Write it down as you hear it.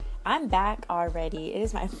I'm back already. It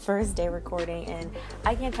is my first day recording, and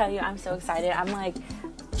I can't tell you, I'm so excited. I'm like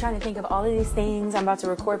trying to think of all of these things. I'm about to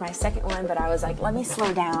record my second one, but I was like, let me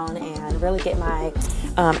slow down and really get my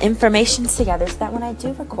information together so that when I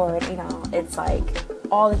do record, it's like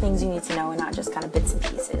all the things you need to know and not just kind of bits and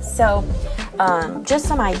pieces. So just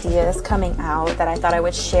some ideas coming out that I thought I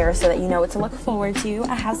would share so that you know what to look forward to.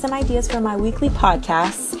 I have some ideas for my weekly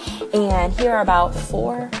podcasts, and here are about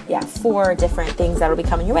four different things that will be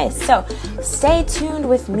coming your way. So stay tuned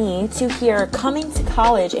with me to hear coming to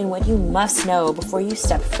college and what you must know before you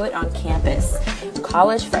step foot on campus.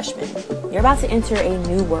 College freshman, you're about to enter a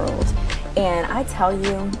new world, and I tell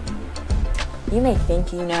you, you may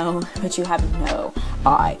think you know, but you have no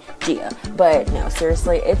idea. But no,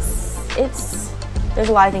 seriously, it's there's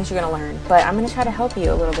a lot of things you're going to learn, but I'm going to try to help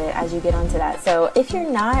you a little bit as you get onto that. So if you're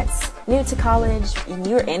not new to college and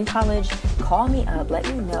you're in college, call me up. Let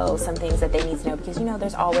me know some things that they need to know, because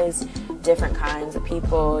there's always different kinds of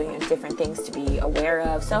people, different things to be aware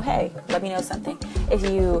of. So hey, let me know something. If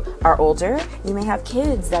you are older, you may have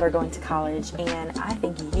kids that are going to college, and I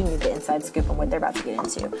think you need the inside scoop on what they're about to get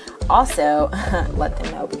into. Also, let them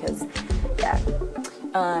know, because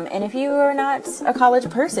and if you are not a college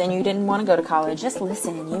person, you didn't want to go to college, just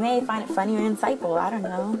listen. You may find it funny or insightful. I don't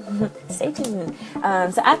know. Stay tuned.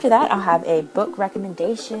 So after that, I'll have a book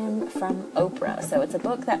recommendation from Oprah. So it's a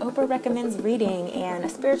book that Oprah recommends reading and a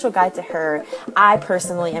spiritual guide to her. I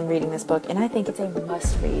personally am reading this book, and I think it's a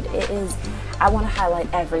must read. It is. I want to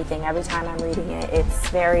highlight everything every time I'm reading it. It's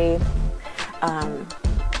very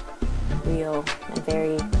real and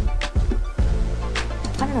very,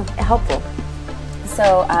 helpful.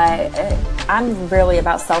 So I'm really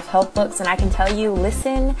about self-help books, and I can tell you,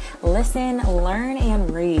 listen, learn, and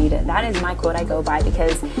read. That is my quote I go by,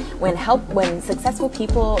 because when successful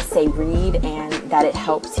people say read and that it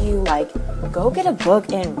helps you, like, go get a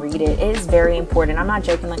book and read it. It is very important. I'm not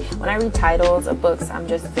joking. Like, when I read titles of books, I'm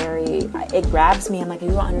just it grabs me. I'm like,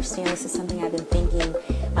 you don't understand. This is something I've been thinking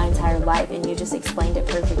my entire life, and you just explained it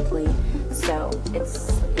perfectly. So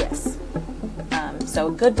yes. So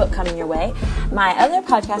a good book coming your way. My other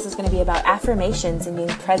podcast is going to be about affirmations and being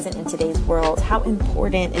present in today's world, how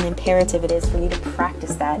important and imperative it is for you to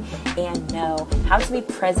practice that and know how to be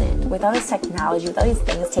present with all this technology, with all these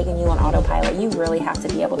things taking you on autopilot. You really have to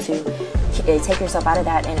be able to take yourself out of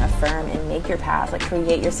that and affirm and make your path, like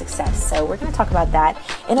create your success. So we're going to talk about that.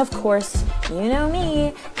 And of course, you know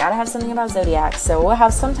me, gotta have something about Zodiac. So we'll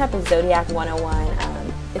have some type of Zodiac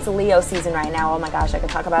 101. It's a Leo season right now. Oh my gosh, I could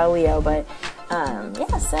talk about a Leo, but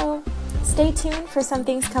so stay tuned for some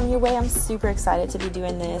things coming your way. I'm super excited to be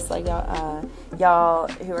doing this. Like, y'all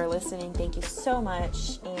who are listening, thank you so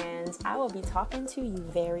much, and I will be talking to you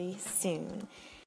very soon.